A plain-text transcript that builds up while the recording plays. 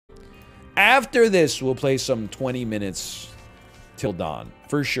After this, we'll play some 20 minutes till dawn.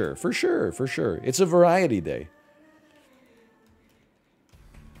 For sure, for sure, for sure. It's a variety day.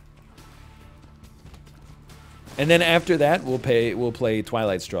 And then after that, we'll play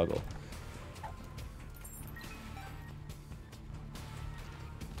Twilight Struggle.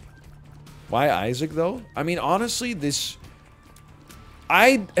 Why Isaac, though? I mean, honestly,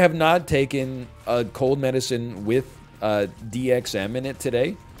 I have not taken a cold medicine with DXM in it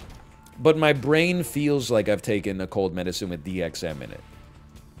today, but my brain feels like I've taken a cold medicine with DXM in it.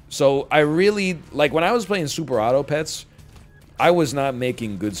 So I really, like, when I was playing Super Auto Pets, I was not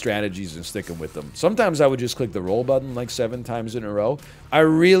making good strategies and sticking with them. Sometimes I would just click the roll button like 7 times in a row. I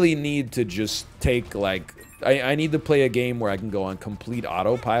really need to just take, like, I need to play a game where I can go on complete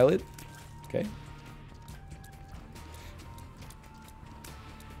autopilot. Okay.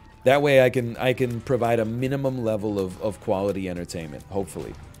 That way I can provide a minimum level of quality entertainment,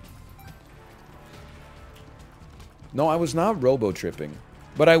 hopefully. No, I was not robo-tripping.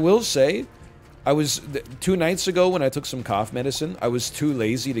 But I will say, I was 2 nights ago when I took some cough medicine, I was too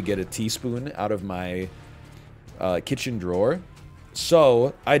lazy to get a teaspoon out of my kitchen drawer.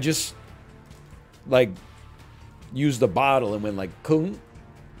 So I just like used the bottle and went like kung.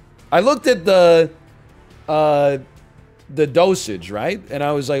 I looked at the dosage, right? And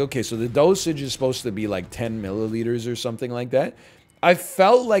I was like, okay, so the dosage is supposed to be like 10 milliliters or something like that. I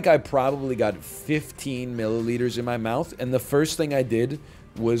felt like I probably got 15 milliliters in my mouth, and the first thing I did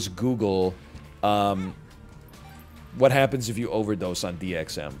was Google what happens if you overdose on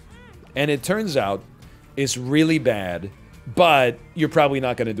DXM. And it turns out it's really bad, but you're probably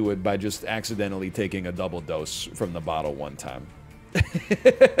not going to do it by just accidentally taking a double dose from the bottle one time.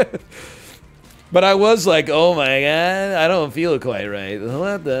 But I was like, oh my god, I don't feel quite right.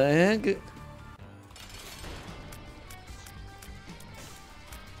 What the heck?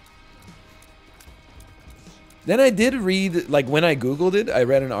 Then I did read, like, when I Googled it, I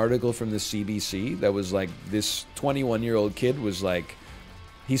read an article from the CBC that was like, this 21-year-old kid was like,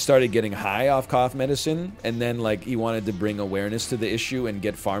 he started getting high off cough medicine, and then, like, he wanted to bring awareness to the issue and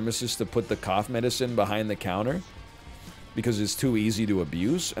get pharmacists to put the cough medicine behind the counter because it's too easy to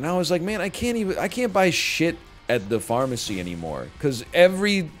abuse. And I was like, man, I can't buy shit at the pharmacy anymore because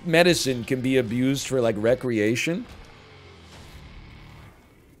every medicine can be abused for, like, recreation.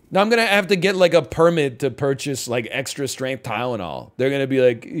 Now I'm gonna have to get like a permit to purchase like extra strength Tylenol. They're gonna be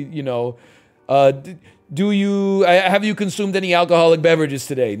like, you know, have you consumed any alcoholic beverages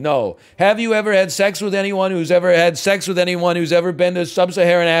today? No. Have you ever had sex with anyone who's ever had sex with anyone who's ever been to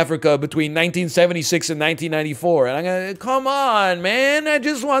sub-Saharan Africa between 1976 and 1994? And I'm gonna, come on, man. I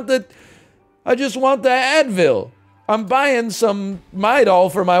just want the Advil. I'm buying some Midol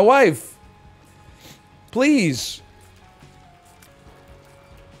for my wife. Please.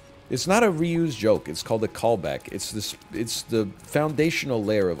 It's not a reused joke. It's called a callback. It's the foundational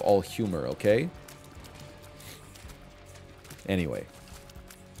layer of all humor, okay? Anyway.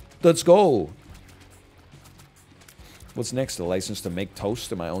 Let's go. What's next? A license to make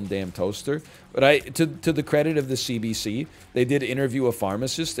toast in my own damn toaster? But to the credit of the CBC, they did interview a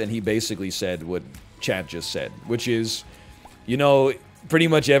pharmacist, and he basically said what Chat just said, which is, you know, pretty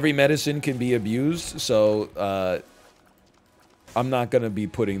much every medicine can be abused, so, I'm not going to be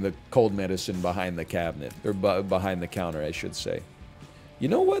putting the cold medicine behind the cabinet, or behind the counter, I should say. You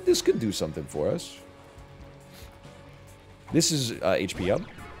know what? This could do something for us. This is HP up.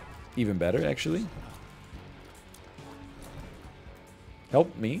 Even better, actually.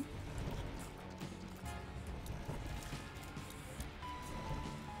 Help me.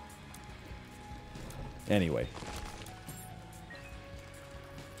 Anyway.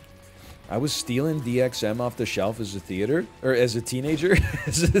 I was stealing DXM off the shelf as a teenager.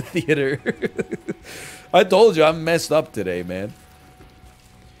 As a theater. I told you, I'm messed up today, man.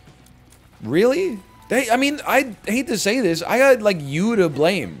 Really? I mean, I hate to say this. I got, like, you to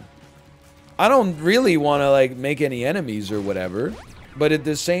blame. I don't really want to, like, make any enemies or whatever. But at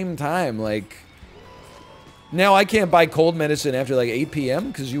the same time, like... Now I can't buy cold medicine after, like, 8 p.m.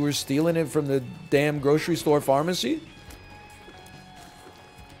 because you were stealing it from the damn grocery store pharmacy?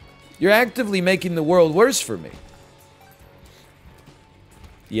 You're actively making the world worse for me.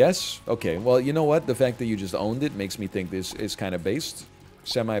 Yes? Okay, well, you know what? The fact that you just owned it makes me think this is kind of based.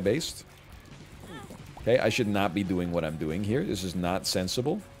 Semi-based. Okay, I should not be doing what I'm doing here. This is not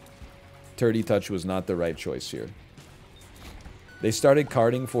sensible. Turdy Touch was not the right choice here. They started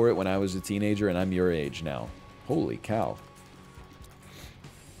carding for it when I was a teenager, and I'm your age now. Holy cow.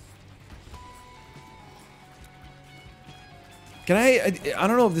 Can I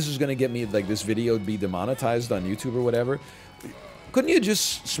don't know if this is going to get me, like, this video be demonetized on YouTube or whatever. Couldn't you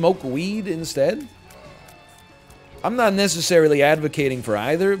just smoke weed instead? I'm not necessarily advocating for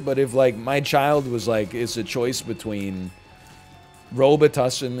either, but if, like, my child was like, it's a choice between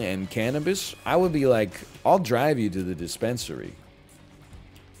Robitussin and cannabis, I would be like, I'll drive you to the dispensary.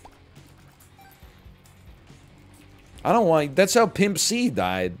 I don't want... That's how Pimp C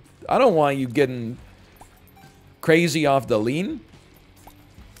died. I don't want you getting crazy off the lean.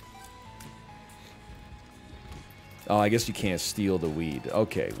 Oh, I guess you can't steal the weed.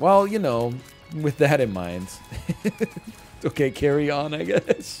 Okay, well, you know, with that in mind. Okay, carry on, I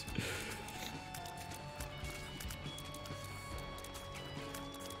guess.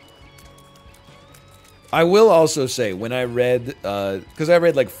 I will also say, when I read, because I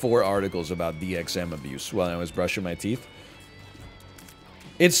read like 4 articles about DXM abuse while I was brushing my teeth.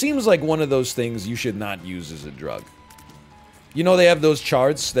 It seems like one of those things you should not use as a drug. You know, they have those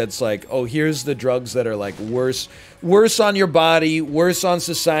charts that's like, oh, here's the drugs that are like worse on your body, worse on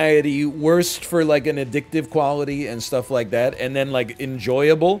society, worst for like an addictive quality and stuff like that, and then like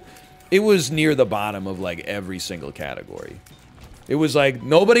enjoyable. It was near the bottom of like every single category. It was like,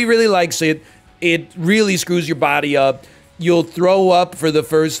 nobody really likes it. It really screws your body up. You'll throw up for the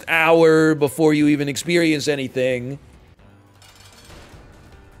first hour before you even experience anything.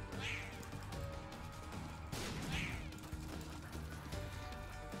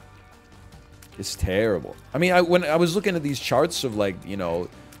 It's terrible. I mean, when I was looking at these charts of, like, you know,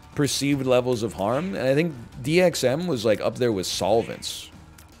 perceived levels of harm, and I think DXM was, like, up there with solvents.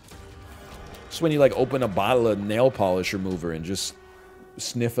 It's when you, like, open a bottle of nail polish remover and just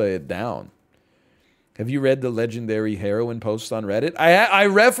sniffa it down. Have you read the legendary heroin post on Reddit? I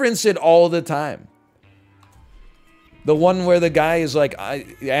reference it all the time. The one where the guy is like,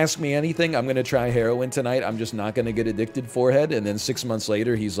 ask me anything, I'm going to try heroin tonight, I'm just not going to get addicted, forehead. And then 6 months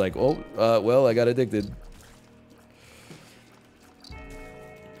later, he's like, oh, well, I got addicted.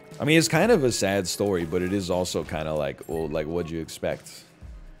 I mean, it's kind of a sad story, but it is also kind of like, well, like, what'd you expect?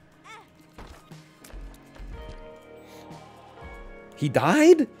 He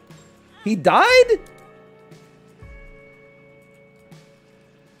died? He died?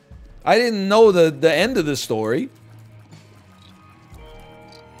 I didn't know the end of the story.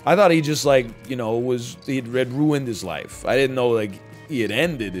 I thought he just, like, you know, he'd ruined his life. I didn't know, like, he had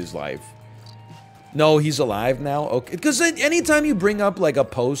ended his life. No, he's alive now? Okay. Because anytime you bring up, like, a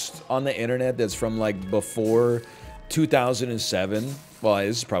post on the internet that's from, like, before 2007, well,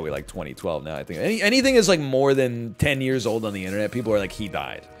 this is probably, like, 2012 now, I think. Anything that's, like, more than 10 years old on the internet, people are like, he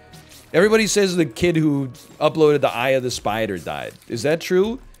died. Everybody says the kid who uploaded the Eye of the Spider died. Is that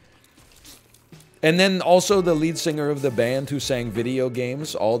true? And then also the lead singer of the band who sang video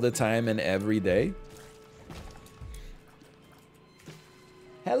games all the time and every day.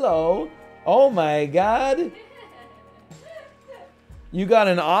 Hello. Oh my god. You got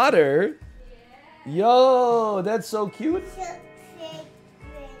an otter? Yo, that's so cute.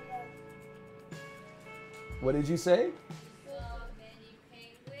 What did you say?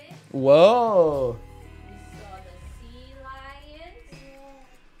 Whoa.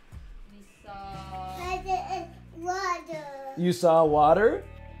 You saw water?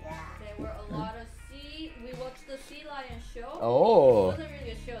 Yeah. There were a lot of we watched the sea lion show. Oh. It wasn't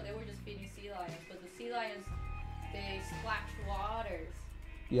really a show, they were just feeding sea lions, but the sea lions, they splashed waters.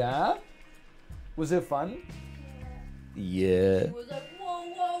 Yeah? Was it fun? Yeah. It was like, whoa,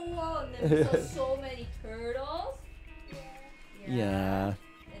 whoa, whoa, and then we saw so many turtles. Yeah.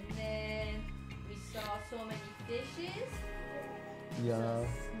 And then we saw so many fishes. Yeah. We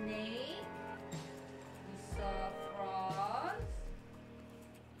saw snake. We saw frogs.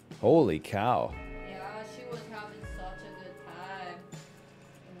 Holy cow. Yeah, she was having such a good time.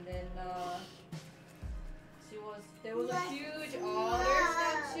 And then there was a huge otter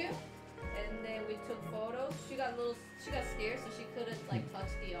statue. And then we took photos. She got scared, so she couldn't like touch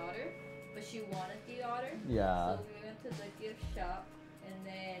the otter. But she wanted the otter. Yeah. So we went to the gift shop and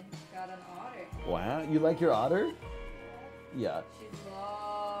then got an otter. Wow, you like your otter? Yeah. She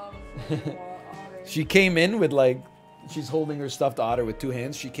loves otter. She came in with like, she's holding her stuffed otter with 2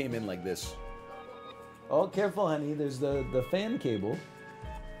 hands. She came in like this. Oh, careful, honey. There's the fan cable.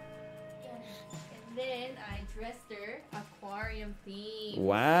 And then I dressed her aquarium theme.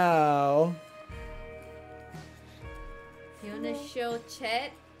 Wow. You wanna show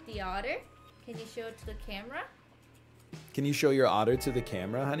Chet the otter? Can you show it to the camera? Can you show your otter to the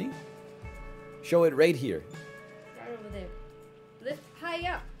camera, honey? Show it right here. Right over there. Lift high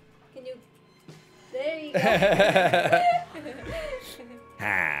up. Can you? There you go.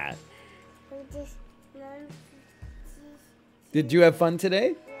 Ha. Did you have fun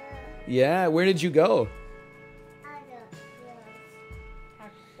today? Yeah. Where did you go?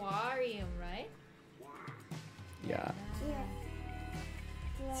 aquarium, right? Yeah.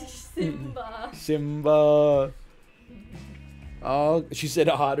 Simba. Simba. Oh, she said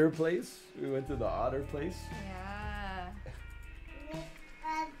otter place. We went to the otter place. Yeah.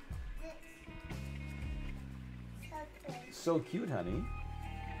 So cute, honey.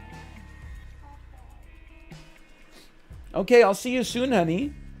 Okay, I'll see you soon,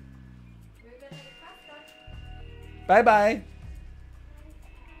 honey. Bye-bye.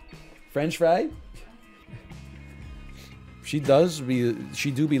 French fry? She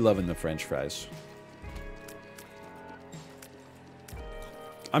do be loving the French fries.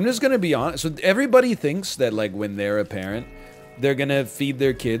 I'm just gonna be honest. So everybody thinks that like when they're a parent, they're gonna feed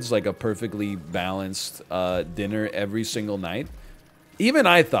their kids like a perfectly balanced dinner every single night. Even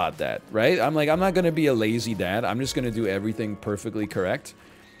I thought that, right? I'm like, I'm not gonna be a lazy dad. I'm just gonna do everything perfectly correct.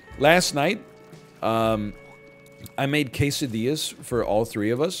 Last night, I made quesadillas for all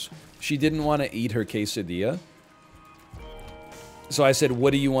three of us. She didn't want to eat her quesadilla. So I said,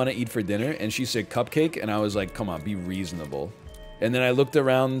 what do you want to eat for dinner? And she said, cupcake. And I was like, come on, be reasonable. And then I looked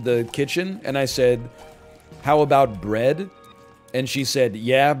around the kitchen and I said, how about bread? And she said,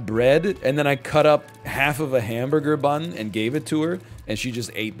 yeah, bread. And then I cut up half of a hamburger bun and gave it to her. And she just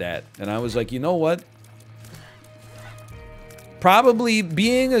ate that. And I was like, you know what? Probably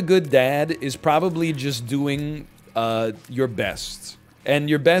being a good dad is probably just doing your best. And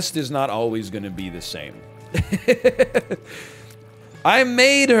your best is not always going to be the same. I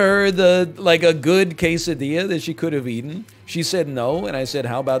made her a good quesadilla that she could have eaten. She said no, and I said,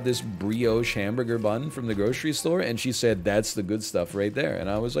 how about this brioche hamburger bun from the grocery store? And she said, that's the good stuff right there. And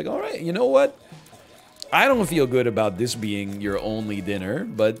I was like, all right, you know what? I don't feel good about this being your only dinner,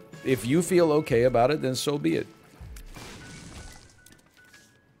 but if you feel okay about it, then so be it.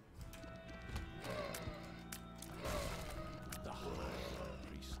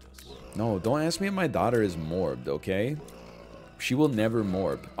 No, don't ask me if my daughter is morbed, okay? She will never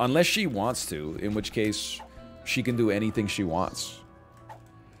morb. Unless she wants to, in which case she can do anything she wants.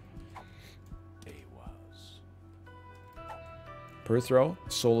 Per throw,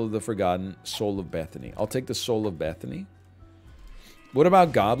 Soul of the Forgotten, Soul of Bethany. I'll take the Soul of Bethany. What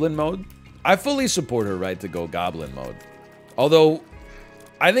about Goblin mode? I fully support her right to go Goblin mode. Although,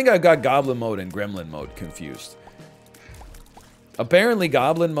 I think I've got Goblin mode and Gremlin mode confused. Apparently,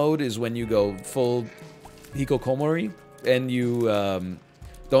 Goblin mode is when you go full Hikikomori and you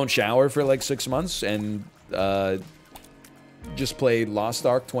don't shower for like 6 months and just play Lost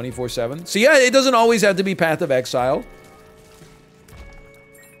Ark 24/7. So yeah, it doesn't always have to be Path of Exile.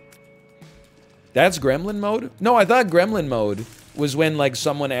 That's Gremlin mode? No, I thought Gremlin mode was when like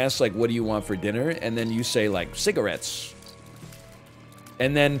someone asks like, what do you want for dinner? And then you say like, cigarettes.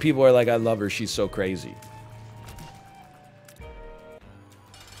 And then people are like, I love her, she's so crazy.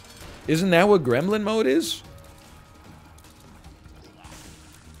 Isn't that what Gremlin mode is?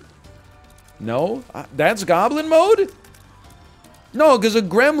 No? That's Goblin mode? No, because a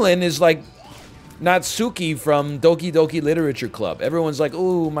gremlin is like Natsuki from Doki Doki Literature Club. Everyone's like,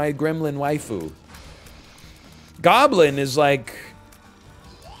 ooh, my gremlin waifu. Goblin is like...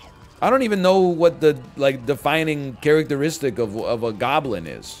 I don't even know what the like defining characteristic of a goblin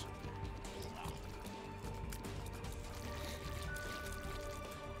is.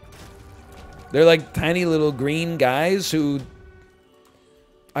 They're like tiny little green guys who...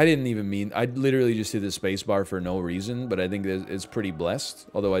 I didn't even mean... I literally just hit the spacebar for no reason, but I think it's pretty blessed.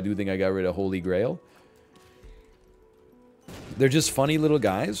 Although I do think I got rid of Holy Grail. They're just funny little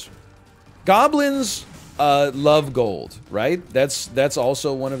guys. Goblins love gold, right? That's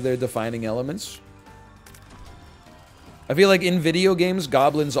also one of their defining elements. I feel like in video games,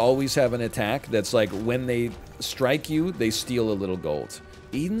 goblins always have an attack that's like when they strike you, they steal a little gold.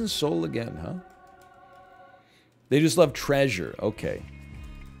 Eden's Soul again, huh? They just love treasure. Okay.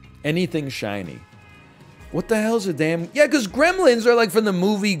 Anything shiny. What the hell's a damn... Yeah, because gremlins are like from the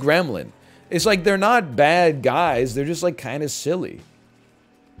movie Gremlin. It's like they're not bad guys. They're just like kind of silly.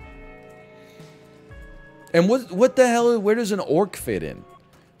 And what the hell... Where does an orc fit in?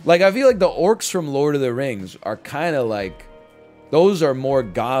 Like, I feel like the orcs from Lord of the Rings are kind of like... Those are more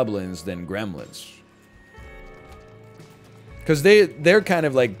goblins than gremlins. Because they're kind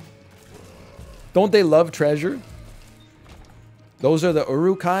of like... Don't they love treasure? Those are the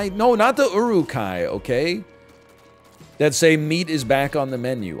Urukai? No, not the Urukai, okay? That say meat is back on the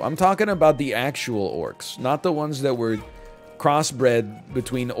menu. I'm talking about the actual orcs, not the ones that were crossbred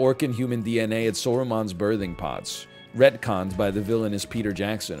between orc and human DNA at Sauron's birthing pods. Retconned by the villainous Peter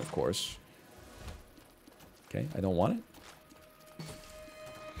Jackson, of course. Okay, I don't want it.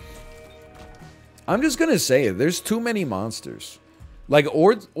 I'm just gonna say it. There's too many monsters. Like,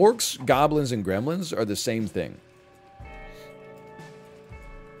 orcs, goblins, and gremlins are the same thing.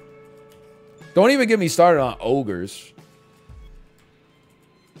 Don't even get me started on ogres.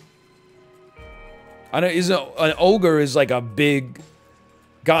 I know an ogre is like a big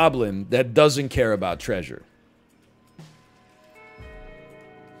goblin that doesn't care about treasure.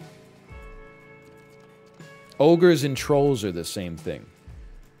 Ogres and trolls are the same thing.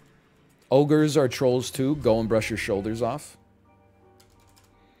 Ogres are trolls too. Go and brush your shoulders off.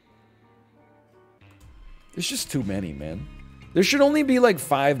 There's just too many, man. There should only be like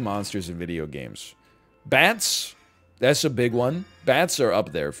 5 monsters in video games. Bats, that's a big one. Bats are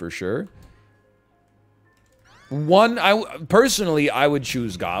up there for sure. Personally, I would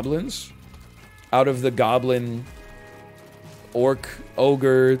choose goblins. Out of the goblin, orc,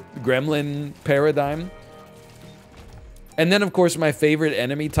 ogre, gremlin paradigm. And then, of course, my favorite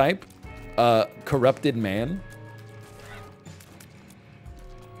enemy type, corrupted man.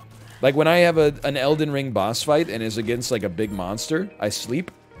 Like, when I have an Elden Ring boss fight and is against, like, a big monster, I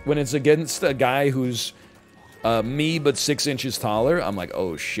sleep. When it's against a guy who's me but 6 inches taller, I'm like,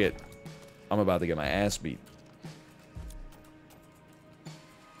 oh, shit. I'm about to get my ass beat.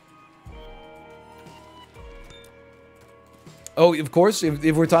 Oh, of course,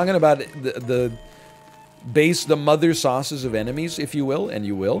 if we're talking about the mother sauces of enemies, if you will, and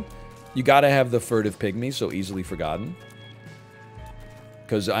you will, you gotta have the furtive pygmy, so easily forgotten.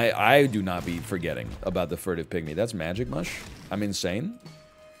 Because I do not be forgetting about the furtive pygmy. That's magic mush. I'm insane.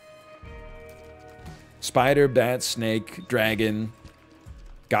 Spider, bat, snake, dragon,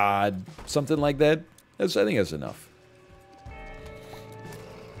 god, something like that. I think that's enough.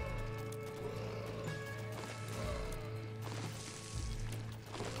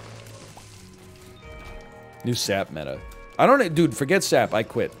 New sap meta. I don't know, dude, forget sap. I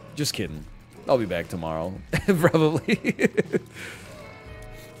quit. Just kidding. I'll be back tomorrow. Probably.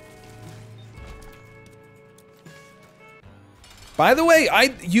 By the way,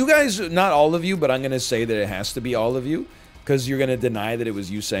 you guys, not all of you, but I'm going to say that it has to be all of you, because you're going to deny that it was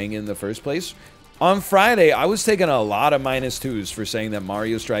you saying it in the first place. On Friday, I was taking a lot of -2s for saying that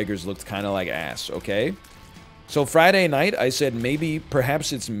Mario Strikers looked kind of like ass, okay? So Friday night, I said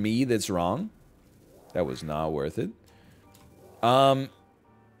perhaps it's me that's wrong. That was not worth it. And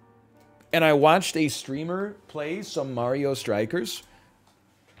I watched a streamer play some Mario Strikers.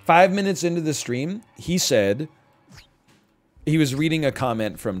 5 minutes into the stream, he said... He was reading a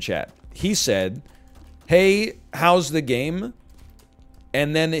comment from chat. He said, hey, how's the game?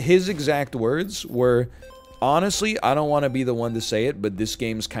 And then his exact words were, honestly, I don't want to be the one to say it, but this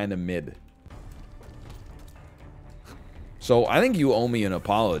game's kind of mid. So I think you owe me an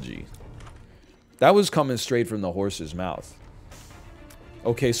apology. That was coming straight from the horse's mouth.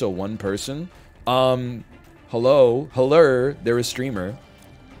 Okay, so one person. Hello, they're a streamer.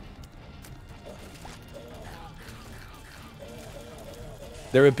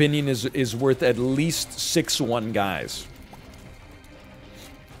 Their opinion is worth at least 6-1 guys.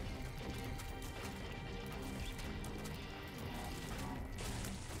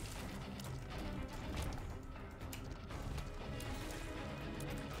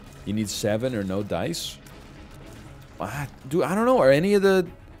 You need 7 or no dice? Dude, I don't know. Are any of the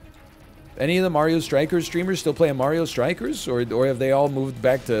Mario Strikers streamers still playing Mario Strikers, or have they all moved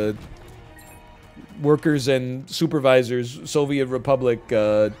back to Workers and Supervisors, Soviet Republic,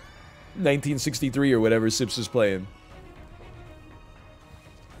 1963 or whatever Sips is playing?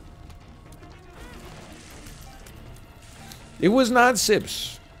 It was not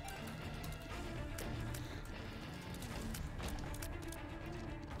Sips.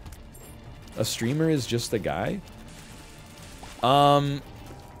 A streamer is just a guy?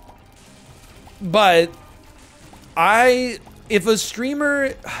 But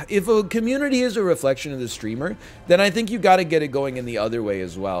if a community is a reflection of the streamer, then I think you got to get it going in the other way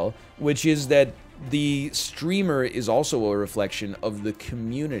as well, which is that the streamer is also a reflection of the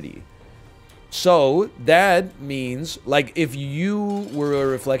community. So that means, like, if you were a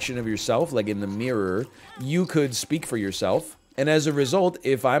reflection of yourself, like in the mirror, you could speak for yourself. And as a result,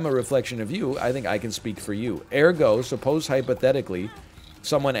 if I'm a reflection of you, I think I can speak for you. Ergo, suppose hypothetically,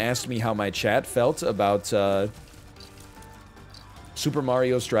 someone asked me how my chat felt about Super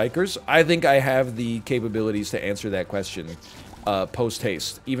Mario Strikers. I think I have the capabilities to answer that question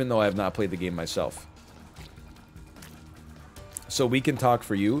post-haste, even though I have not played the game myself. So we can talk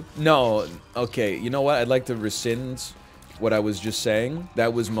for you? No, okay, you know what? I'd like to rescind what I was just saying.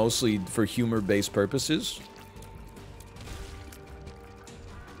 That was mostly for humor-based purposes.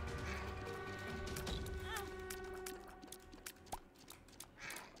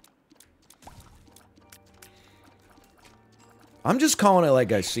 I'm just calling it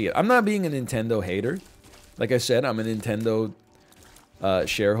like I see it. I'm not being a Nintendo hater. Like I said, I'm a Nintendo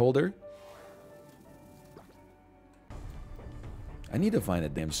shareholder. I need to find a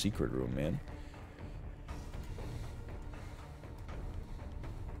damn secret room, man.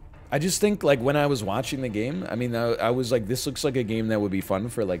 I just think, like, when I was watching the game, I mean, I was like, this looks like a game that would be fun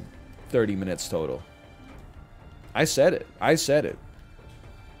for, like, 30 minutes total. I said it. I said it.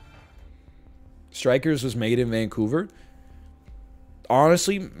 Strikers was made in Vancouver.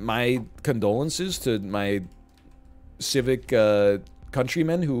 Honestly, my condolences to my civic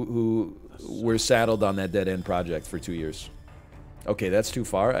countrymen who were saddled on that dead-end project for 2 years. Okay, that's too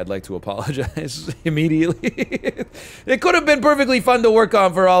far. I'd like to apologize immediately. It could have been perfectly fun to work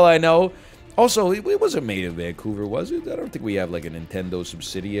on for all I know. Also, it wasn't made in Vancouver, was it? I don't think we have like a Nintendo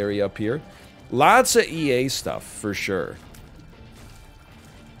subsidiary up here. Lots of EA stuff, for sure.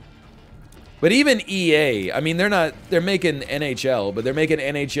 But even EA, I mean, they're making NHL, but they're making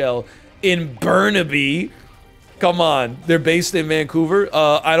NHL in Burnaby. Come on, they're based in Vancouver?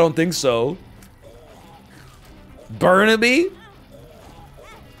 I don't think so. Burnaby?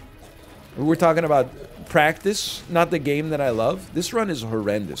 We're talking about practice, not the game that I love. This run is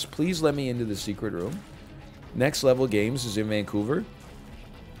horrendous. Please let me into the secret room. Next Level Games is in Vancouver.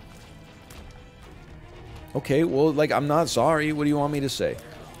 Okay, well, like, I'm not sorry. What do you want me to say?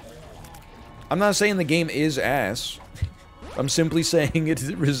 I'm not saying the game is ass. I'm simply saying it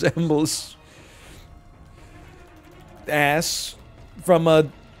resembles ass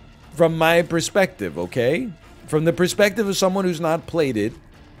from my perspective, okay? From the perspective of someone who's not played it.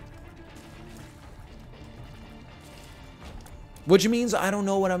 Which means I don't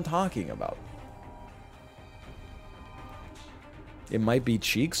know what I'm talking about. It might be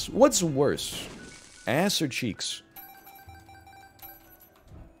cheeks. What's worse? Ass or cheeks?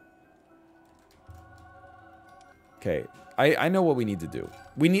 Okay, I know what we need to do.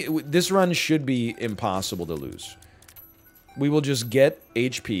 This run should be impossible to lose. We will just get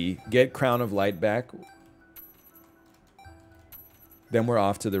HP, get Crown of Light back. Then we're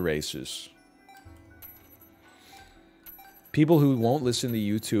off to the races. People who won't listen to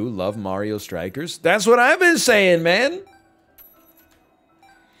you two love Mario Strikers. That's what I've been saying, man.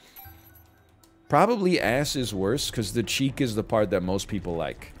 Probably ass is worse because the cheek is the part that most people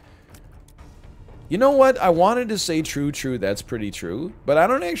like. You know what? I wanted to say true, that's pretty true. But I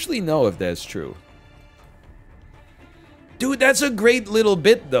don't actually know if that's true. Dude, that's a great little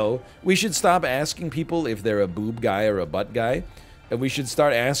bit, though. We should stop asking people if they're a boob guy or a butt guy. And we should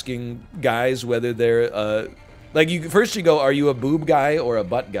start asking guys whether they're... Like, first you go, are you a boob guy or a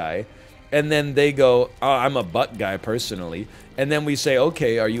butt guy? And then they go, oh, I'm a butt guy, personally. And then we say,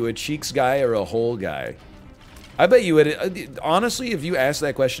 okay, are you a cheeks guy or a hole guy? I bet you would... Honestly, if you asked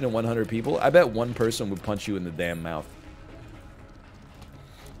that question to 100 people, I bet one person would punch you in the damn mouth.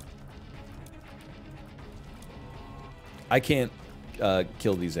 I can't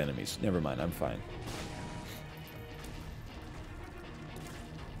kill these enemies. Never mind, I'm fine.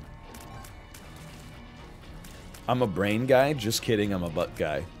 I'm a brain guy. Just kidding, I'm a butt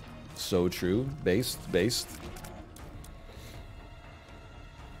guy. So true. Based.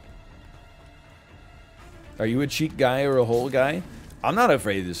 Are you a cheek guy or a hole guy? I'm not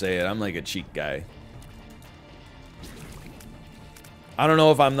afraid to say it. I'm like a cheek guy. I don't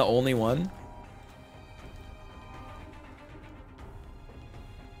know if I'm the only one.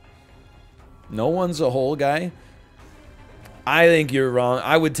 No one's a hole guy? I think you're wrong.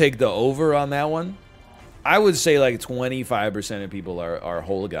 I would take the over on that one. I would say like 25% of people are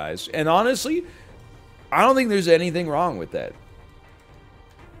hole guys. And honestly, I don't think there's anything wrong with that.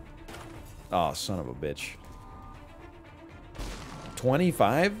 Oh, son of a bitch.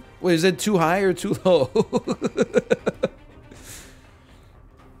 25? Wait, is it too high or too low?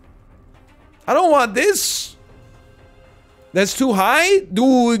 I don't want this. That's too high?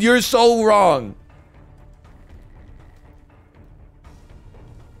 Dude, you're so wrong.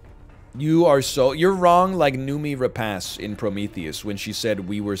 You're wrong like Numi Rapace in Prometheus when she said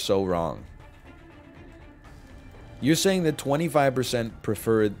we were so wrong. You're saying that 25%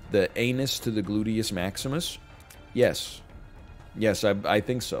 prefer the anus to the gluteus maximus? Yes. Yes, I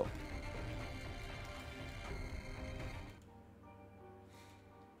think so.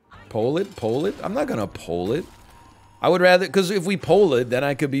 Poll it? Poll it? I'm not gonna poll it. I would rather, because if we poll it, then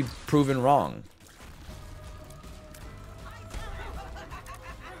I could be proven wrong.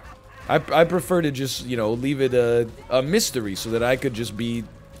 I prefer to just, you know, leave it a mystery so that I could just be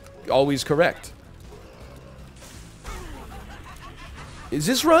always correct. Is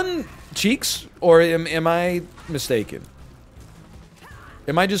this run cheeks, or am I mistaken?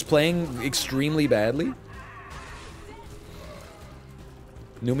 Am I just playing extremely badly?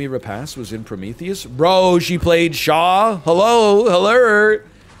 Numi Rapace was in Prometheus? Bro, she played Shaw? Hello? Hello?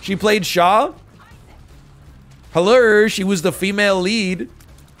 She played Shaw? Hello? She was the female lead.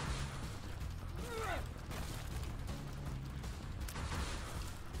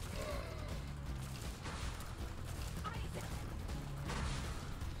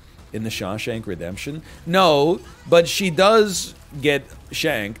 In the Shawshank Redemption? No, but she does get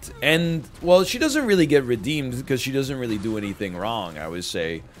shanked, and, well, she doesn't really get redeemed because she doesn't really do anything wrong, I would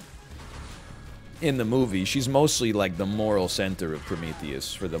say, in the movie. She's mostly, like, the moral center of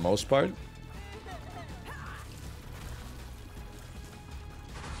Prometheus, for the most part.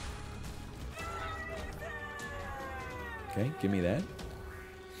 Okay, give me that.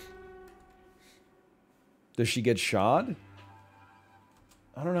 Does she get shod?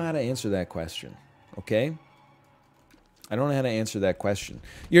 I don't know how to answer that question, okay? I don't know how to answer that question.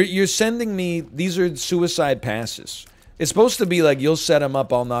 You're sending me, these are suicide passes. It's supposed to be like, you'll set him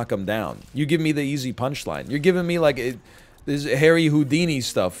up, I'll knock him down. You give me the easy punchline. You're giving me like, this Harry Houdini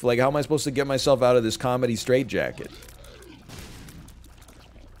stuff. Like, how am I supposed to get myself out of this comedy straitjacket?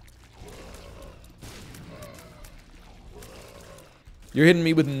 You're hitting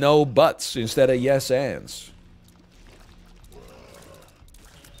me with no buts instead of yes ands.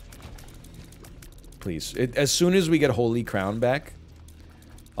 Please. As soon as we get Holy Crown back,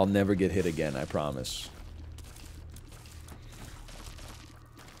 I'll never get hit again, I promise.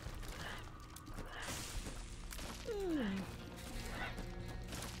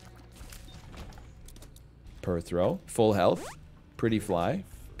 Per throw. Full health. Pretty fly.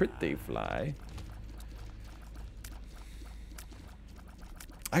 Pretty fly.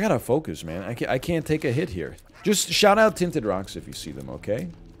 I gotta focus, man. I can't take a hit here. Just shout out Tinted Rocks if you see them, okay?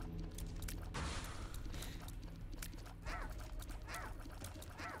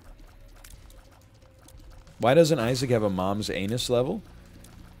 Why doesn't Isaac have a mom's anus level?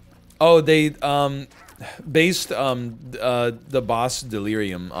 Oh, they based the boss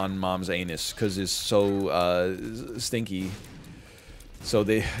delirium on mom's anus because it's so stinky. So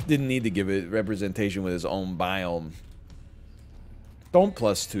they didn't need to give it representation with his own biome. Don't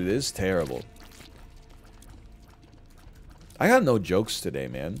 +2 this. Terrible. I got no jokes today,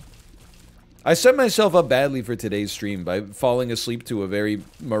 man. I set myself up badly for today's stream by falling asleep to a very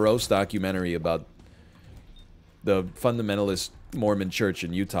morose documentary about the fundamentalist Mormon church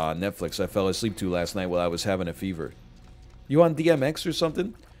in Utah on Netflix I fell asleep to last night while I was having a fever. You on DMX or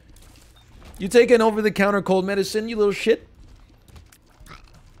something? You taking over-the-counter cold medicine, you little shit?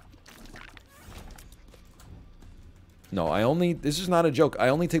 No, this is not a joke. I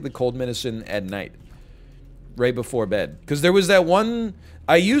only take the cold medicine at night. Right before bed. Because there was that one,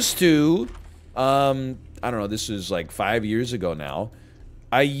 I used to, I don't know, this is like 5 years ago now.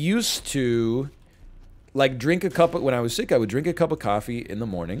 I used to, like, drink a cup of, when I was sick, I would drink a cup of coffee in the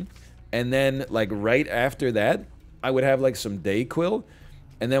morning. And then, like, right after that, I would have, like, some Dayquil.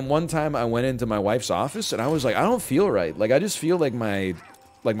 And then one time I went into my wife's office and I was like, I don't feel right. Like, I just feel like my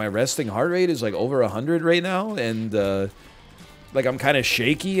resting heart rate is, like, over 100 right now. And, like, I'm kind of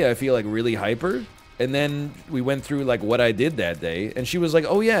shaky. I feel, like, really hyper. And then we went through, like, what I did that day. And she was like,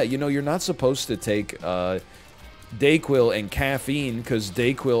 oh, yeah, you know, you're not supposed to take, Dayquil and caffeine, because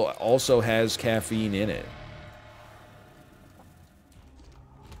Dayquil also has caffeine in it.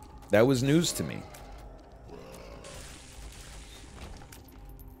 That was news to me.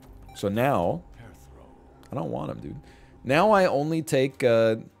 So now, I don't want them, dude. Now I only take,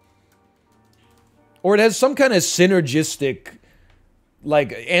 or it has some kind of synergistic,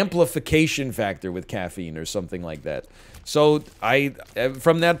 like, amplification factor with caffeine or something like that. So,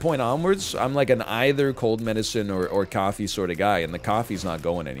 from that point onwards, I'm like an either cold medicine or coffee sort of guy, and the coffee's not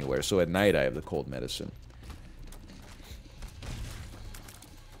going anywhere, so at night I have the cold medicine.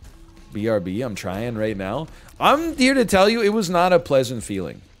 BRB, I'm trying right now. I'm here to tell you, it was not a pleasant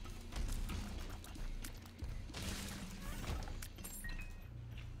feeling.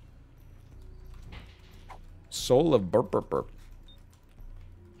 Soul of burp burp burp.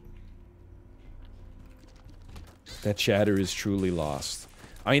 That chatter is truly lost.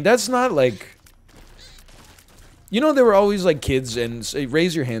 I mean, that's not like... You know, there were always, like, kids, and say,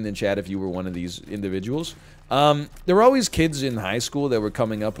 raise your hand in chat if you were one of these individuals. There were always kids in high school that were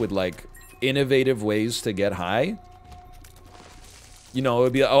coming up with, like, innovative ways to get high. You know, it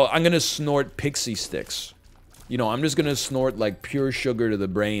would be, oh, I'm gonna snort pixie sticks. You know, I'm just gonna snort, like, pure sugar to the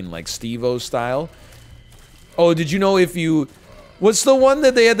brain, like Steve-O style. Oh, did you know if you... What's the one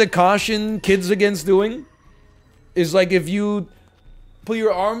that they had to caution kids against doing? Is like if you put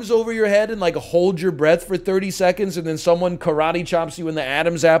your arms over your head and like hold your breath for 30 seconds and then someone karate chops you in the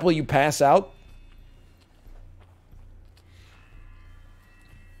Adam's apple, you pass out.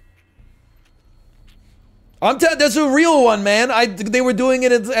 That's a real one, man. They were doing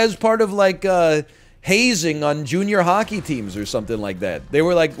it as part of like hazing on junior hockey teams or something like that. They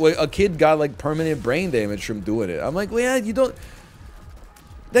were like, a kid got like permanent brain damage from doing it. I'm like, well, yeah, you don't.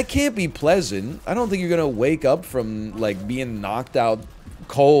 That can't be pleasant. I don't think you're gonna wake up from like being knocked out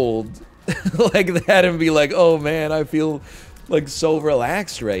cold like that and be like, oh man, I feel like so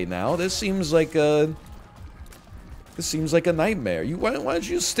relaxed right now. This seems like a nightmare. Why don't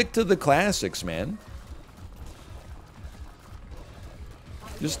you stick to the classics, man?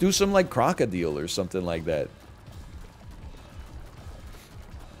 Just do some like crocodile or something like that.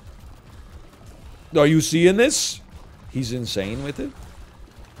 Are you seeing this? He's insane with it.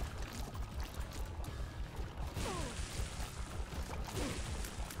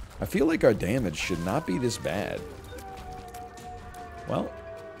 I feel like our damage should not be this bad. Well,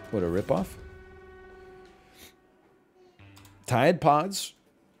 what a ripoff. Tidepods.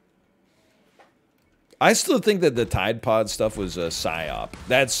 I still think that the Tidepod stuff was a psyop.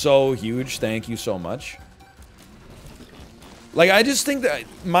 That's so huge. Thank you so much. Like, I just think that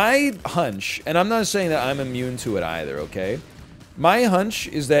my hunch, and I'm not saying that I'm immune to it either, okay? My hunch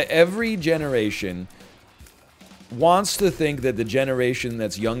is that every generation wants to think that the generation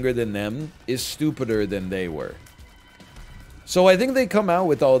that's younger than them is stupider than they were. So I think they come out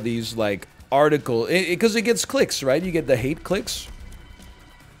with all these, like, articles, because it gets clicks, right? You get the hate clicks.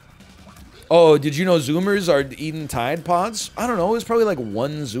 Oh, did you know Zoomers are eating Tide Pods? I don't know, it was probably like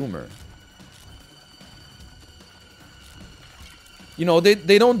one Zoomer. You know,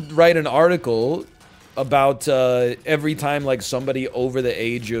 they don't write an article about every time like somebody over the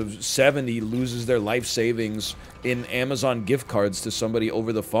age of 70 loses their life savings in Amazon gift cards to somebody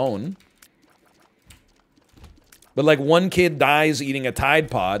over the phone. But like one kid dies eating a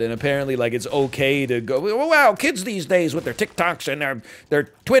Tide Pod, and apparently like it's okay to go, oh, wow, kids these days with their TikToks and their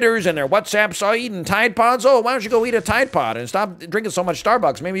Twitters and their WhatsApps are eating Tide Pods. Oh, why don't you go eat a Tide Pod and stop drinking so much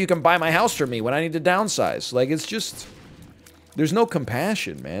Starbucks? Maybe you can buy my house for me when I need to downsize. Like, it's just, there's no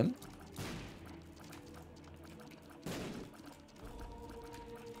compassion, man.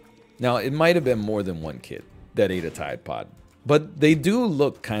 Now, it might have been more than one kid that ate a Tide Pod. But they do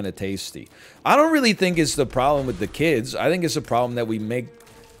look kind of tasty. I don't really think it's the problem with the kids. I think it's a problem that we make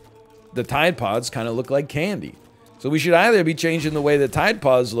the Tide Pods kind of look like candy. So we should either be changing the way the Tide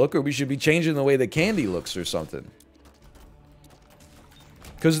Pods look, or we should be changing the way the candy looks or something.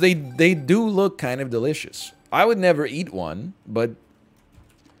 Because they do look kind of delicious. I would never eat one, but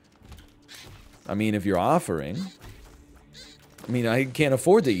I mean, if you're offering, I mean, I can't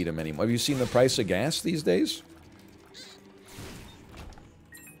afford to eat them anymore. Have you seen the price of gas these days?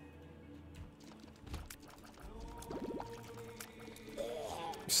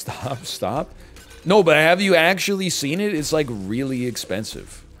 Stop. No, but have you actually seen it? It's like really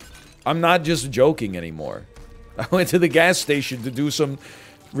expensive. I'm not just joking anymore. I went to the gas station to do some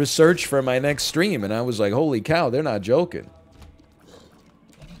research for my next stream, and I was like, holy cow, they're not joking.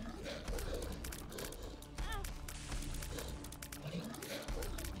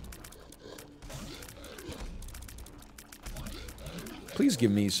 Please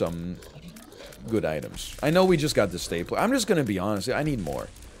give me some good items. I know we just got the stapler. I'm just gonna be honest. I need more.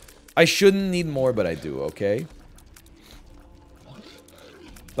 I shouldn't need more, but I do, okay?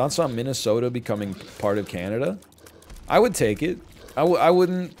 Thoughts on Minnesota becoming part of Canada? I would take it. I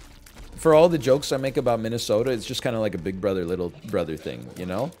wouldn't... For all the jokes I make about Minnesota, it's just kind of like a big brother, little brother thing, you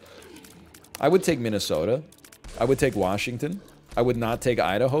know? I would take Minnesota. I would take Washington. I would not take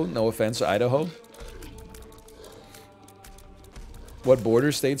Idaho. No offense, Idaho. What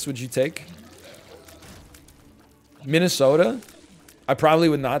border states would you take? Minnesota? I probably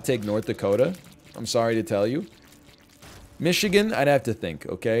would not take North Dakota. I'm sorry to tell you. Michigan, I'd have to think,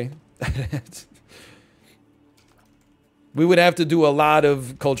 okay? We would have to do a lot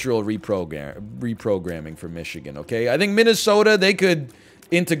of cultural reprogramming for Michigan, okay? I think Minnesota, they could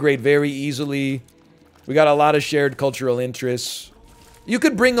integrate very easily. We got a lot of shared cultural interests. You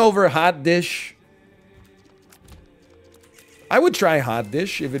could bring over hot dish. I would try hot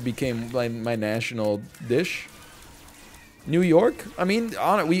dish if it became my national dish. New York? I mean,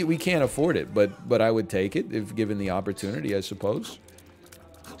 we can't afford it, but I would take it if given the opportunity, I suppose.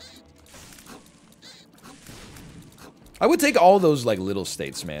 I would take all those, like, little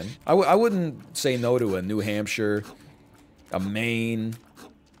states, man. I wouldn't say no to a New Hampshire, a Maine.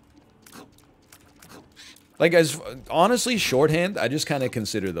 Like, as, honestly, shorthand, I just kind of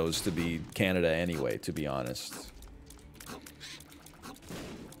consider those to be Canada anyway, to be honest.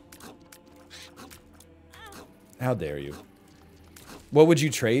 How dare you? What would you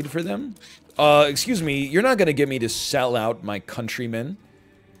trade for them? Excuse me, you're not gonna get me to sell out my countrymen.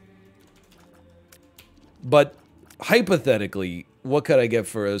 But hypothetically, what could I get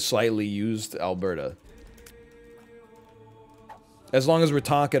for a slightly used Alberta? As long as we're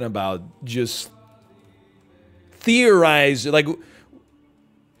talking about just theorize, like,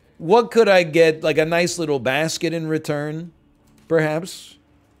 what could I get? Like a nice little basket in return, perhaps?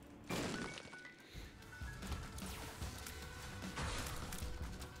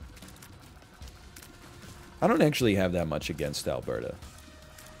 I don't actually have that much against Alberta.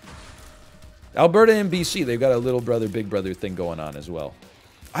 Alberta and BC, they've got a little brother, big brother thing going on as well.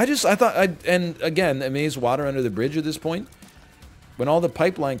 I thought, and again, I mean, it's water under the bridge at this point. When all the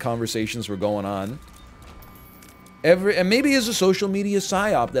pipeline conversations were going on, and maybe it's a social media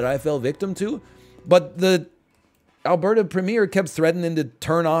psyop that I fell victim to, but the Alberta Premier kept threatening to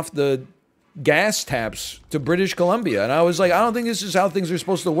turn off the gas taps to British Columbia. And I was like, I don't think this is how things are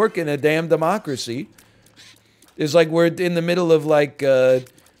supposed to work in a damn democracy. It's like we're in the middle of like,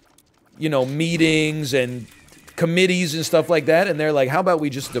 you know, meetings and committees and stuff like that. And they're like, how about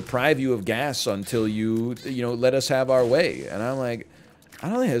we just deprive you of gas until you know, let us have our way. And I'm like, I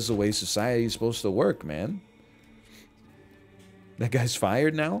don't think that's the way society is supposed to work, man. That guy's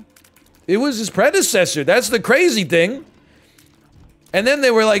fired now? It was his predecessor. That's the crazy thing. And then they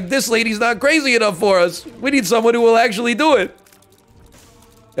were like, this lady's not crazy enough for us. We need someone who will actually do it.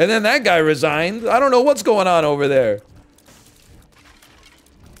 And then that guy resigned. I don't know what's going on over there.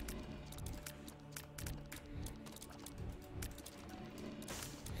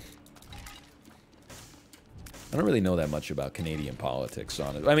 I don't really know that much about Canadian politics,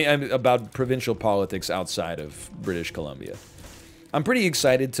 honestly. I mean, about provincial politics outside of British Columbia. I'm pretty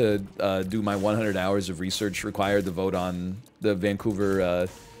excited to do my 100 hours of research required to vote on the Vancouver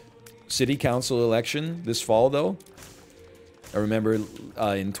City Council election this fall, though. I remember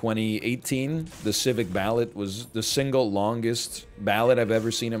in 2018, the civic ballot was the single longest ballot I've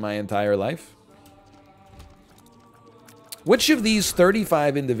ever seen in my entire life. Which of these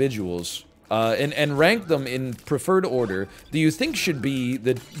 35 individuals, and rank them in preferred order, do you think should be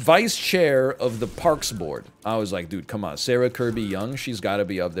the vice chair of the Parks Board? I was like, dude, come on. Sarah Kirby-Young, she's got to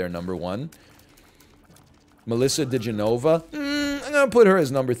be up there, #1. Melissa DeGenova, I'm going to put her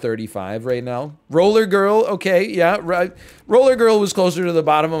as number 35 right now. Roller Girl, okay, yeah, right. Roller Girl was closer to the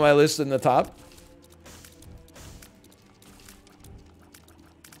bottom of my list than the top.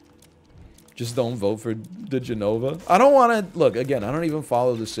 Just don't vote for DeGenova. I don't want to... Look, again, I don't even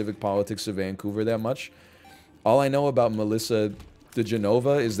follow the civic politics of Vancouver that much. All I know about Melissa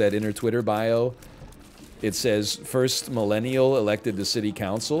DeGenova is that in her Twitter bio, it says, first millennial elected to city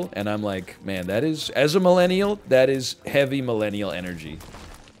council. And I'm like, man, that is... As a millennial, that is heavy millennial energy.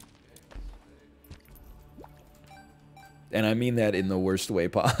 And I mean that in the worst way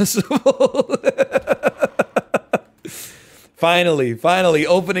possible. Finally,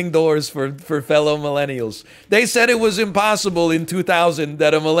 opening doors for fellow millennials. They said it was impossible in 2000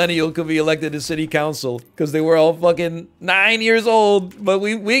 that a millennial could be elected to city council because they were all fucking 9 years old, but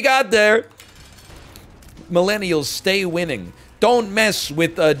we got there. Millennials, stay winning. Don't mess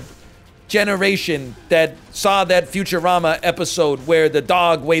with a generation that saw that Futurama episode where the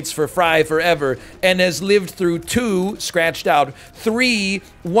dog waits for Fry forever and has lived through 2, scratched out, 3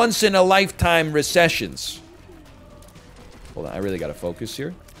 once-in-a-lifetime recessions. Hold on, I really gotta focus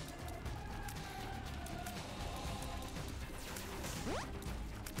here.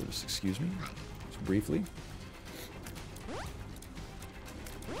 Just excuse me, just briefly.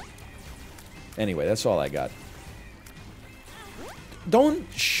 Anyway, that's all I got. Don't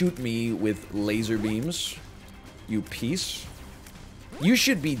shoot me with laser beams, you piece. You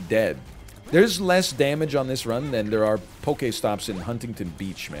should be dead. There's less damage on this run than there are Pokestops in Huntington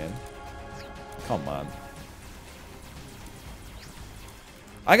Beach, man. Come on.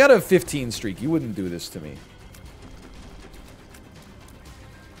 I got a 15 streak. You wouldn't do this to me.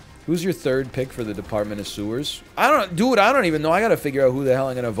 Who's your third pick for the Department of Sewers? I don't even know. I gotta figure out who the hell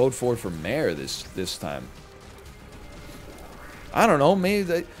I'm gonna vote for mayor this time. I don't know.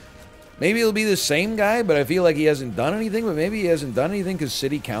 Maybe it'll be the same guy, but I feel like he hasn't done anything. But maybe he hasn't done anything because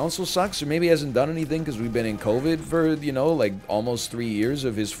city council sucks, or maybe he hasn't done anything because we've been in COVID for, you know, like almost 3 years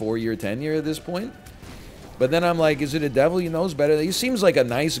of his 4-year tenure at this point. But then I'm like, is it a devil he knows better? He seems like a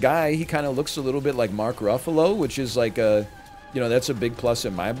nice guy. He kind of looks a little bit like Mark Ruffalo, which is like a, you know, that's a big plus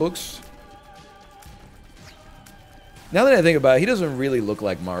in my books. Now that I think about it, he doesn't really look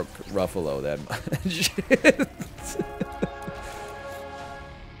like Mark Ruffalo that much.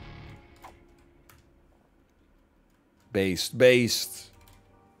 Based.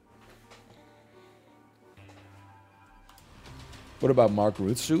 What about Mark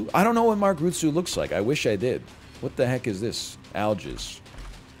Rutsu? I don't know what Mark Rutsu looks like. I wish I did. What the heck is this? Alges.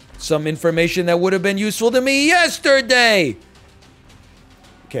 Some information that would have been useful to me yesterday.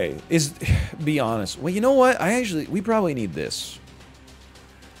 Okay, be honest. Well, you know what? We probably need this.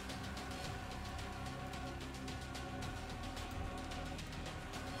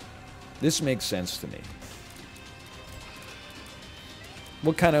 This makes sense to me.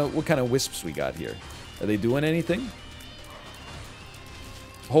 What kind of wisps we got here? Are they doing anything?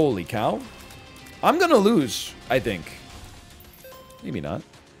 Holy cow. I'm gonna lose, I think. Maybe not.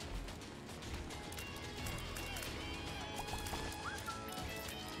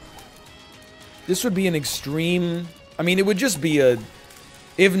 This would be an extreme... I mean, it would just be a...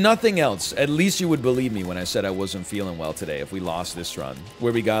 If nothing else, at least you would believe me when I said I wasn't feeling well today if we lost this run.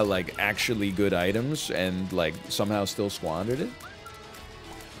 Where we got, like, actually good items and, like, somehow still squandered it.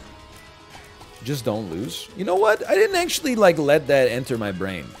 Just don't lose. You know what? I didn't actually, like, let that enter my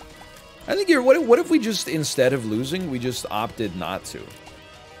brain. I think you're... What if we just, instead of losing, we just opted not to?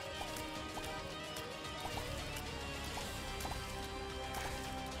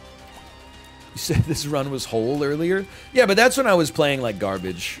 You said this run was whole earlier? Yeah, but that's when I was playing like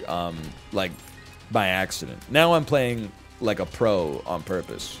garbage, like by accident. Now I'm playing like a pro on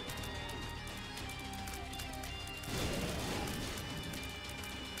purpose.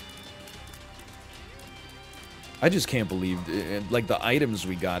 I just can't believe, like the items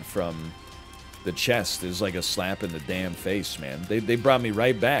we got from the chest is like a slap in the damn face, man. They brought me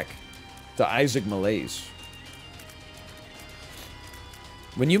right back to Isaac Malaise.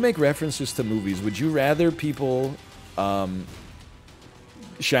 When you make references to movies, would you rather people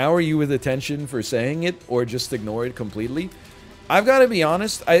shower you with attention for saying it or just ignore it completely? I've got to be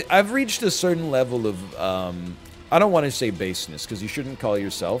honest. I've reached a certain level of, I don't want to say baseness because you shouldn't call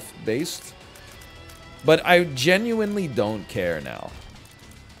yourself based. But I genuinely don't care now.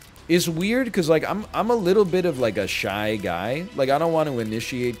 It's weird because like I'm a little bit of like a shy guy. Like I don't want to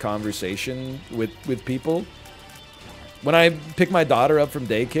initiate conversation with people. When I pick my daughter up from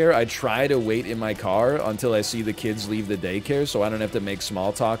daycare, I try to wait in my car until I see the kids leave the daycare so I don't have to make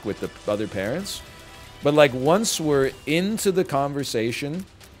small talk with the other parents. But like once we're into the conversation,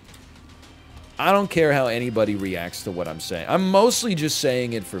 I don't care how anybody reacts to what I'm saying. I'm mostly just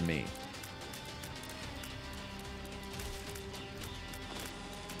saying it for me.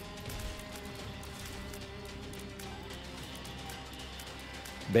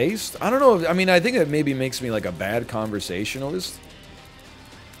 Based? I don't know. I mean, I think it maybe makes me like a bad conversationalist.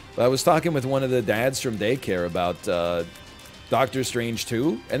 But I was talking with one of the dads from daycare about Doctor Strange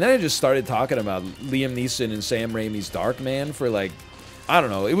 2, and then I just started talking about Liam Neeson and Sam Raimi's Darkman for like, I don't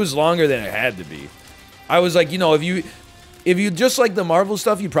know, it was longer than it had to be. I was like, you know, if you just like the Marvel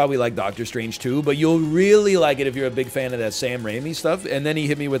stuff, you probably like Doctor Strange 2, but you'll really like it if you're a big fan of that Sam Raimi stuff. And then he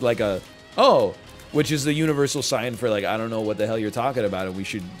hit me with like a, oh, which is the universal sign for like, I don't know what the hell you're talking about, and we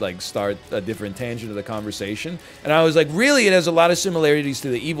should like start a different tangent of the conversation. And I was like, really, it has a lot of similarities to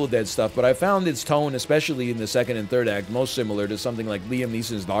the Evil Dead stuff, but I found its tone, especially in the second and third act, most similar to something like Liam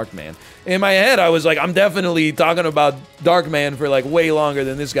Neeson's Darkman. In my head, I was like, I'm definitely talking about Darkman for like way longer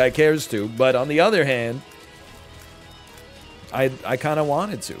than this guy cares to. But on the other hand, I kind of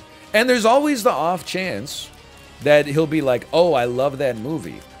wanted to. And there's always the off chance that he'll be like, oh, I love that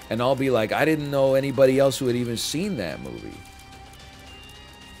movie. And I'll be like, I didn't know anybody else who had even seen that movie.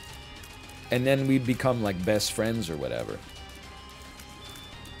 And then we'd become like best friends or whatever.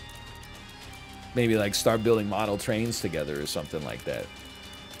 Maybe like start building model trains together or something like that.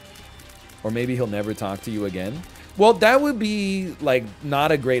 Or maybe he'll never talk to you again. Well, that would be like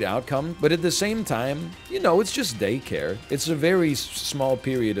not a great outcome. But at the same time, you know, it's just daycare. It's a very small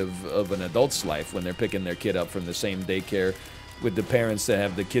period of an adult's life when they're picking their kid up from the same daycare with the parents that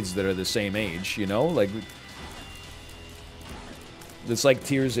have the kids that are the same age, you know? Like, it's like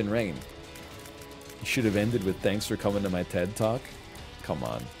tears in rain. You should have ended with thanks for coming to my TED Talk. Come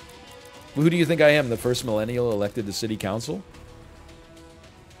on. Who do you think I am, the first millennial elected to city council?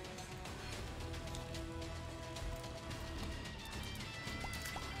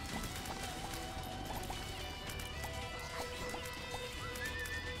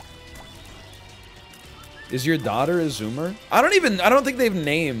 Is your daughter a Zoomer? I don't think they've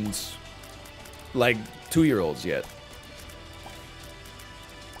named, like, 2-year-olds yet.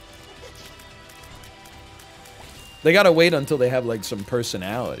 They gotta wait until they have, like, some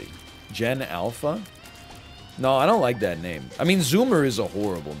personality. Gen Alpha? No, I don't like that name. I mean, Zoomer is a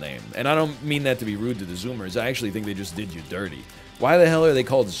horrible name. And I don't mean that to be rude to the Zoomers. I actually think they just did you dirty. Why the hell are they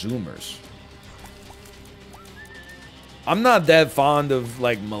called Zoomers? I'm not that fond of,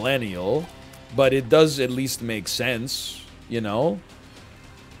 like, millennial. But it does at least make sense, you know?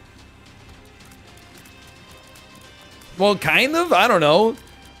 Well, kind of? I don't know.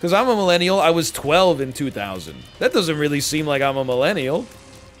 Because I'm a millennial. I was 12 in 2000. That doesn't really seem like I'm a millennial.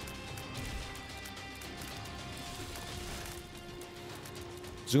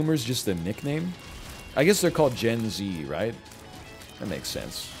 Zoomer's just a nickname? I guess they're called Gen Z, right? That makes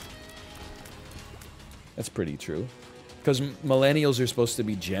sense. That's pretty true. Because millennials are supposed to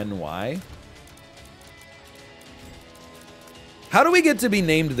be Gen Y. How do we get to be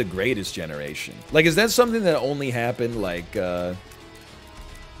named the greatest generation? Like, is that something that only happened, like,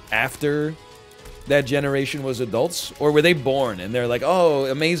 after that generation was adults? Or were they born and they're like, oh,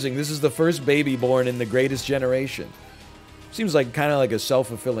 amazing, this is the first baby born in the greatest generation? Seems like kind of like a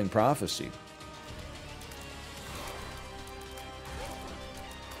self-fulfilling prophecy.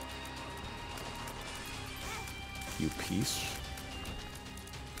 You piece.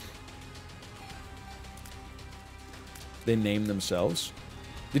 They named themselves.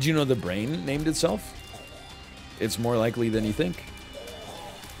 Did you know the brain named itself? It's more likely than you think.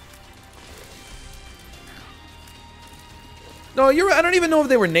 No, you're right. I don't even know if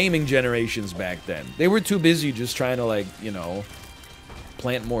they were naming generations back then. They were too busy just trying to, like, you know,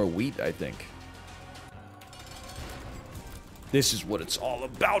 plant more wheat, I think. This is what it's all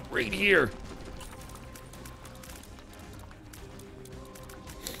about right here.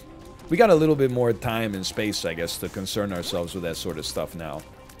 We got a little bit more time and space, I guess, to concern ourselves with that sort of stuff now.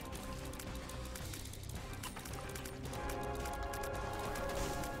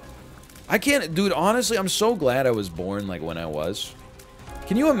 I can't, dude, honestly, I'm so glad I was born, like, when I was.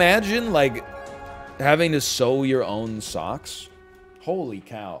 Can you imagine, like, having to sew your own socks? Holy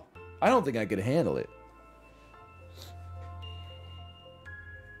cow. I don't think I could handle it.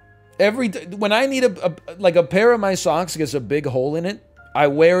 When I need a pair of my socks gets a big hole in it, I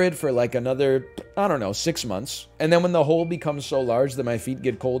wear it for like another, I don't know, 6 months. And then when the hole becomes so large that my feet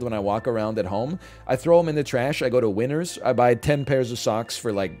get cold when I walk around at home, I throw them in the trash. I go to Winners. I buy 10 pairs of socks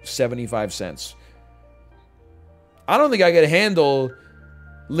for like 75 cents. I don't think I could handle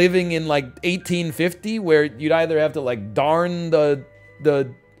living in like 1850 where you'd either have to like darn the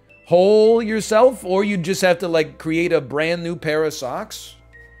hole yourself or you'd just have to like create a brand new pair of socks.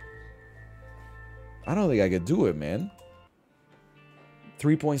 I don't think I could do it, man.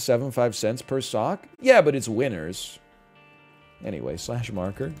 3.75 cents per sock? Yeah, but it's Winners. Anyway,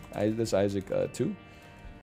 /marker. That's Isaac 2.